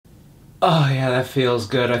Oh yeah, that feels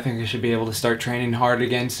good. I think I should be able to start training hard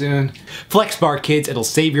again soon. Flex bar, kids, it'll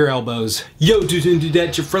save your elbows. Yo, dudes and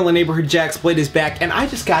dudettes, your friendly neighborhood Jaxblade is back, and I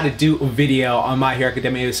just gotta do a video on My Hero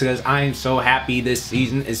Academia because I am so happy this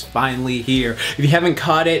season is finally here. If you haven't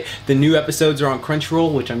caught it, the new episodes are on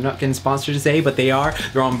Crunchyroll, which I'm not getting sponsored today, but they are.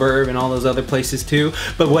 They're on Verve and all those other places too.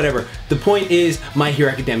 But whatever. The point is, My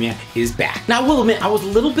Hero Academia is back. Now, I will admit, I was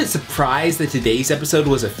a little bit surprised that today's episode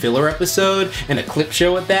was a filler episode and a clip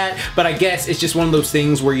show at that, but I guess it's just one of those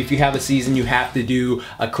things where if you have a season, you have to do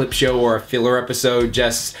a clip show or a filler episode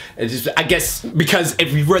just I guess, because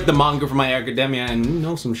if you've read the manga for My Hero Academia and you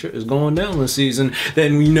know some shit is going down this season,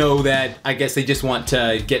 then we know that I guess they just want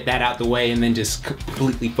to get that out the way and then just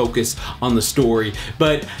completely focus on the story.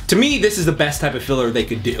 But to me, this is the best type of filler they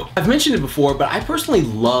could do. I've mentioned it before, but I personally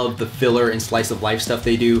love the filler and slice of life stuff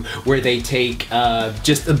they do where they take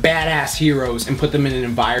just the badass heroes and put them in an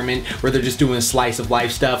environment where they're just doing slice of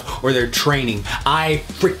life stuff or they're training. I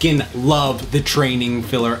freaking love the training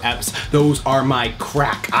filler eps. Those are my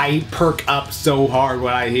crack. I perk up so hard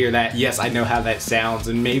when I hear that. Yes, I know how that sounds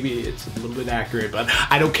and maybe it's a little bit accurate, but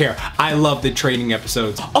I don't care. I love the training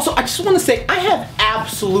episodes. Also, I just want to say I have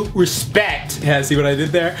absolute respect, yeah, see what I did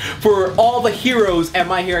there? For all the heroes at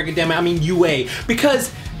My Hero Academia, I mean UA,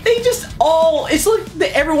 because they just all, it's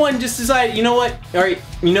like everyone just decided, you know what, all right,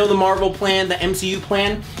 you know the Marvel plan, the MCU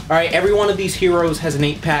plan? All right, every one of these heroes has an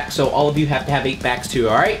 8-pack, so all of you have to have 8-packs too,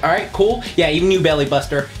 all right, cool? Yeah, even you, Belly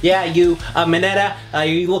Buster. Yeah, you, Mineta,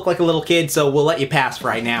 you look like a little kid, so we'll let you pass for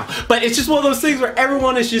right now. But it's just one of those things where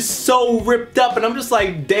everyone is just so ripped up, and I'm just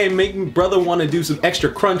like, damn, making brother want to do some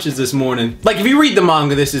extra crunches this morning. Like, if you read the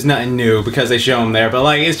manga, this is nothing new because they show them there, but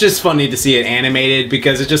like, it's just funny to see it animated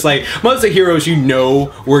because it's just like, most of the heroes you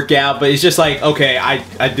know work out, but it's just like, okay,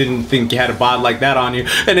 I didn't think you had a bod like that on you.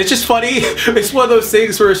 And it's just funny. It's one of those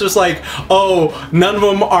things where it's just like, oh, none of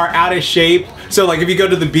them are out of shape. So like if you go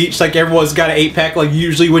to the beach, like everyone's got an 8-pack. Like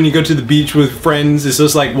usually when you go to the beach with friends, it's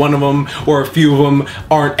just like one of them or a few of them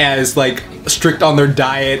aren't as like strict on their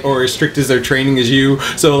diet or as strict as their training as you.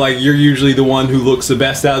 So like you're usually the one who looks the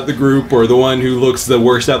best out of the group or the one who looks the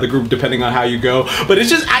worst out of the group depending on how you go. But it's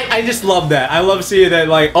just, I just love that. I love seeing that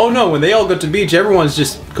like, oh no, when they all go to the beach, everyone's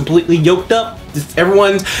just completely yoked up.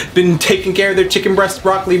 Everyone's been taking care of their chicken breast,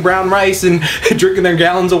 broccoli, brown rice, and drinking their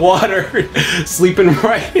gallons of water, sleeping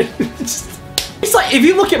right. It's like, if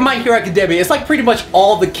you look at My Hero Academia, it's like pretty much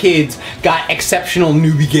all the kids got exceptional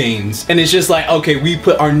newbie gains. And it's just like, okay, we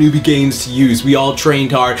put our newbie gains to use. We all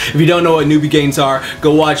trained hard. If you don't know what newbie gains are,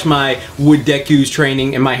 go watch my Wood Deku's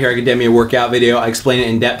training and My Hero Academia workout video. I explain it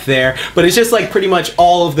in depth there. But it's just like pretty much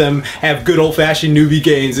all of them have good old-fashioned newbie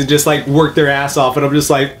gains and just like work their ass off. And I'm just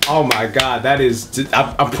like, oh my god, that is,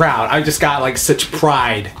 I'm proud. I just got like such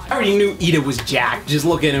pride. I already knew Ida was jacked. Just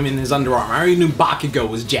look at him in his underarm. I already knew Bakugo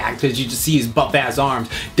was jacked because you just see his buff ass arms.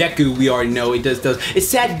 Deku, we already know he does. It's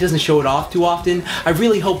sad he doesn't show it off too often. I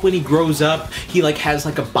really hope when he grows up, he like has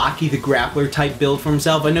like a Baki the Grappler type build for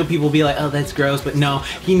himself. I know people will be like, oh, that's gross, but no,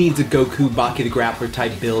 he needs a Goku Baki the Grappler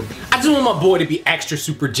type build. I just want my boy to be extra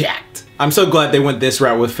super jacked. I'm so glad they went this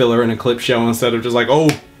route with filler and a clip show instead of just like, oh,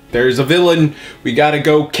 there's a villain, we gotta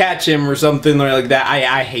go catch him or something like that.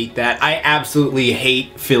 I hate that. I absolutely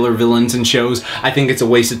hate filler villains in shows. I think it's a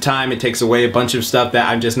waste of time. It takes away a bunch of stuff that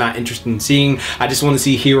I'm just not interested in seeing. I just want to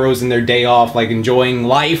see heroes in their day off, like enjoying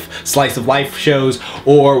life, slice of life shows,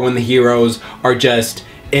 or when the heroes are just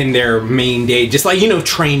in their main day, just like, you know,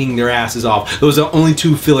 training their asses off. Those are the only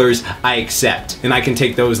two fillers I accept, and I can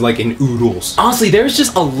take those like in oodles. Honestly, there's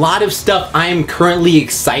just a lot of stuff I am currently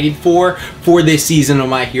excited for this season of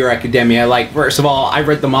My Hero Academia. Like, first of all, I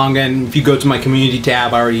read the manga, and if you go to my community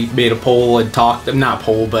tab, I already made a poll and talked, not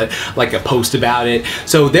poll, but like a post about it.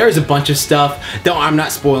 So there's a bunch of stuff. I'm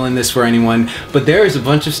not spoiling this for anyone, but there is a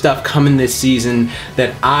bunch of stuff coming this season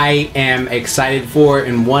that I am excited for,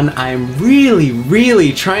 and one I'm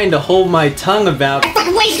really trying to hold my tongue about. That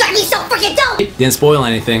fucking way's gotta be so freaking dope! Didn't spoil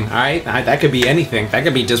anything, alright? That could be anything. That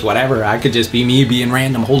could be just whatever. I could just be me being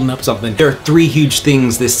random holding up something. There are 3 huge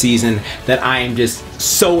things this season that I am just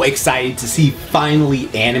so excited to see finally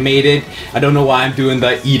animated. I don't know why I'm doing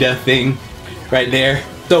the Ida thing right there.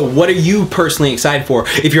 So what are you personally excited for?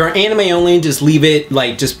 If you're anime only, just leave it,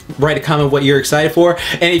 like, just write a comment what you're excited for.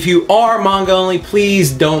 And if you are manga only,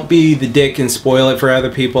 please don't be the dick and spoil it for other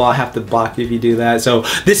people. I'll have to block you if you do that. So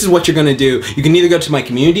this is what you're gonna do. You can either go to my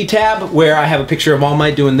community tab where I have a picture of All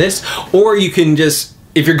Might doing this, or you can just,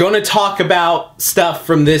 if you're going to talk about stuff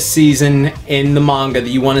from this season in the manga that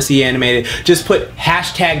you want to see animated, just put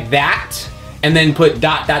hashtag that and then put ...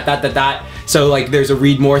 So like there's a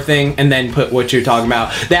read more thing and then put what you're talking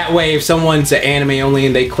about. That way if someone's an anime only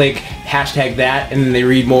and they click hashtag that and then they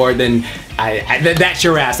read more, then that's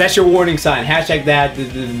your ass. That's your warning sign. Hashtag that,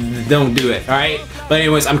 don't do it, all right? But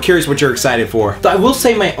anyways, I'm curious what you're excited for. So I will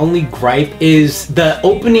say my only gripe is the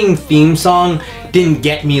opening theme song didn't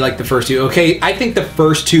get me like the first two, okay? I think the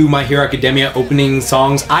first two My Hero Academia opening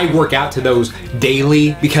songs, I work out to those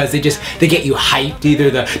daily because they get you hyped, either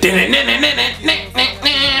the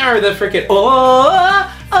or the freaking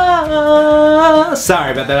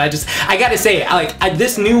sorry about that. I gotta say,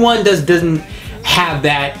 this new one doesn't have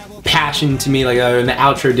that passion to me, and the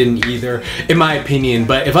outro didn't either, in my opinion.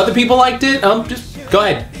 But if other people liked it, just go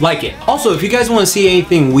ahead, like it. Also, if you guys want to see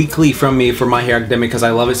anything weekly from me for My Hero Academia, because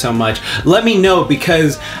I love it so much, let me know,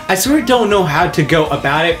 because I sort of don't know how to go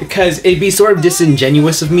about it, because it'd be sort of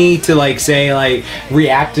disingenuous of me to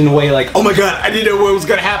react in a way like, oh my god, I didn't know what was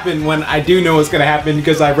gonna happen, when I do know what's gonna happen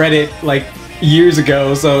because I read it years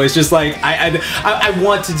ago. So it's just like I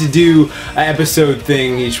wanted to do an episode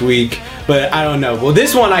thing each week, but I don't know. Well,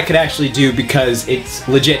 this one I could actually do because it's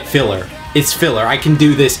legit filler. It's filler. I can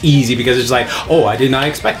do this easy because it's like, oh, I did not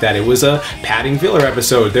expect that. It was a padding filler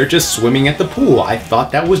episode. They're just swimming at the pool. I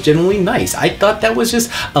thought that was genuinely nice. I thought that was just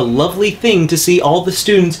a lovely thing to see all the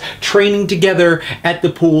students training together at the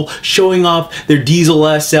pool, showing off their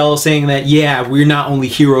diesel SL, saying that, yeah, we're not only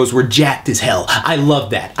heroes, we're jacked as hell. I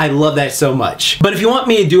love that. I love that so much. But if you want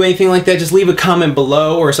me to do anything like that, just leave a comment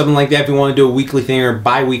below or something like that. If you want to do a weekly thing or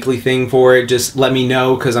bi-weekly thing for it, just let me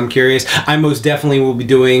know, because I'm curious. I most definitely will be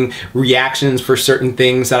doing reactions for certain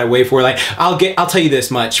things that I wait for. I'll tell you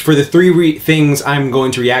this much, for the three things I'm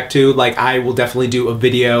going to react to, I will definitely do a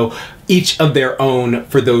video each of their own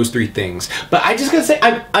for those three things. But I just gotta say,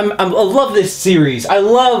 I love this series. I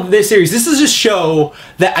love this series. This is a show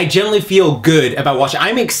that I generally feel good about watching.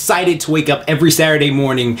 I'm excited to wake up every Saturday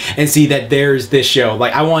morning and see that there's this show.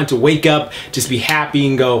 I want to wake up, just be happy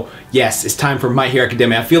and go, yes, it's time for My Hero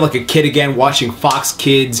Academia. I feel like a kid again watching Fox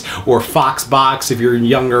Kids or Fox Box if you're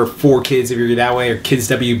younger, 4Kids if you're that way, or Kids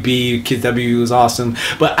WB. Kids W is awesome.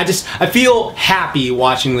 But I feel happy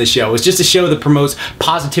watching this show. It's just a show that promotes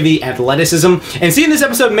positivity, athleticism, and seeing this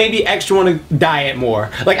episode made me extra want to diet more.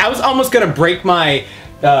 I was almost gonna break my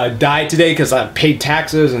diet today because I paid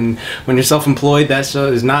taxes, and when you're self-employed, that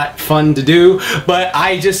is not fun to do. But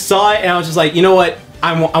I just saw it and I was just like, you know what?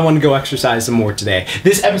 I want to go exercise some more today.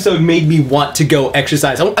 This episode made me want to go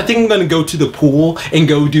exercise. I think I'm gonna go to the pool and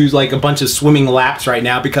go do a bunch of swimming laps right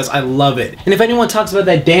now because I love it. And if anyone talks about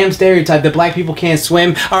that damn stereotype that black people can't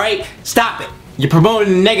swim, alright, stop it. You're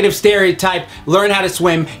promoting a negative stereotype. Learn how to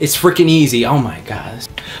swim. It's freaking easy. Oh my gosh.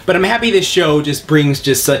 But I'm happy this show just brings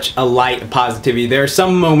such a light of positivity. There are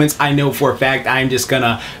some moments I know for a fact I'm just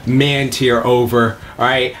gonna man tear over,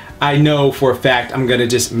 alright? I know for a fact I'm gonna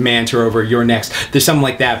just man tear over. You're next. There's something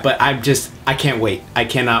like that, but I can't wait. I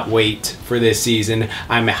cannot wait for this season.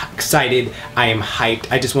 I'm excited. I am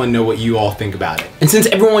hyped. I just want to know what you all think about it. And since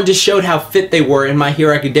everyone just showed how fit they were in My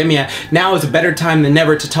Hero Academia, now is a better time than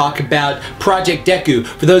ever to talk about Project Deku.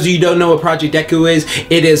 For those of you who don't know what Project Deku is,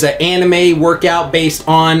 it is an anime workout based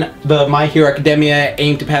on the My Hero Academia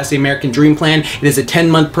Aim to Pass the American Dream Plan. It is a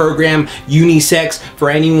 10-month program, unisex, for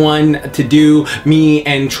anyone to do. Me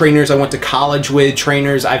and trainers I went to college with,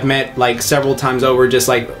 trainers I've met several times over, just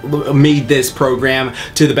made this program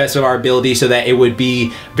to the best of our ability so that it would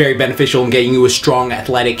be very beneficial in getting you a strong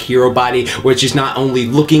athletic hero body, which is not only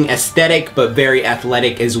looking aesthetic but very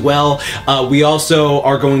athletic as well. We also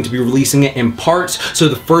are going to be releasing it in parts. So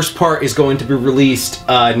the first part is going to be released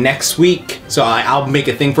next week, so I'll make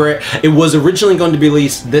a thing for it. It was originally going to be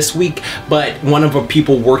released this week, but one of the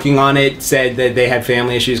people working on it said that they had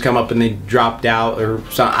family issues come up and they dropped out or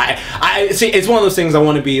something. I see, it's one of those things I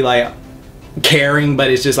want to be caring,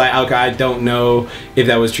 but it's just okay, I don't know if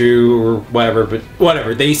that was true or whatever, but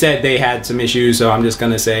whatever. They said they had some issues, so I'm just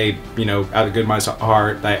gonna say, out of good my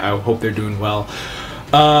heart, I hope they're doing well.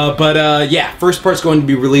 Yeah, first part's going to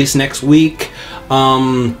be released next week.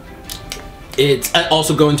 It's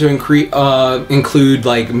also going to include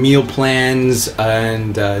meal plans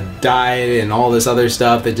and diet and all this other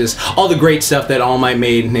stuff, all the great stuff that All Might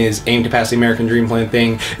made in his Aim to Pass the American Dream Plan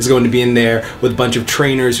thing is going to be in there, with a bunch of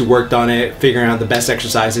trainers who worked on it, figuring out the best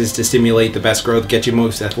exercises to stimulate the best growth, get you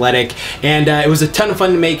most athletic. And it was a ton of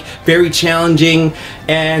fun to make, very challenging,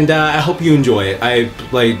 and I hope you enjoy it. I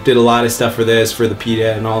did a lot of stuff for this, for the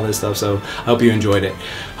PETA and all this stuff, so I hope you enjoyed it.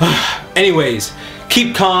 Anyways,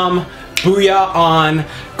 keep calm. Booyah on.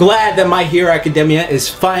 Glad that My Hero Academia is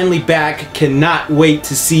finally back. Cannot wait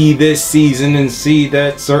to see this season and see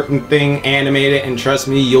that certain thing animated, and trust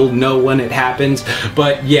me, you'll know when it happens.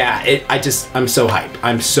 But yeah, I'm so hype.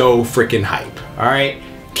 I'm so freaking hype. Alright?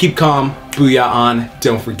 Keep calm. Booyah on.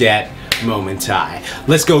 Don't forget, Momentai.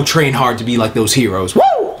 Let's go train hard to be like those heroes. Woo!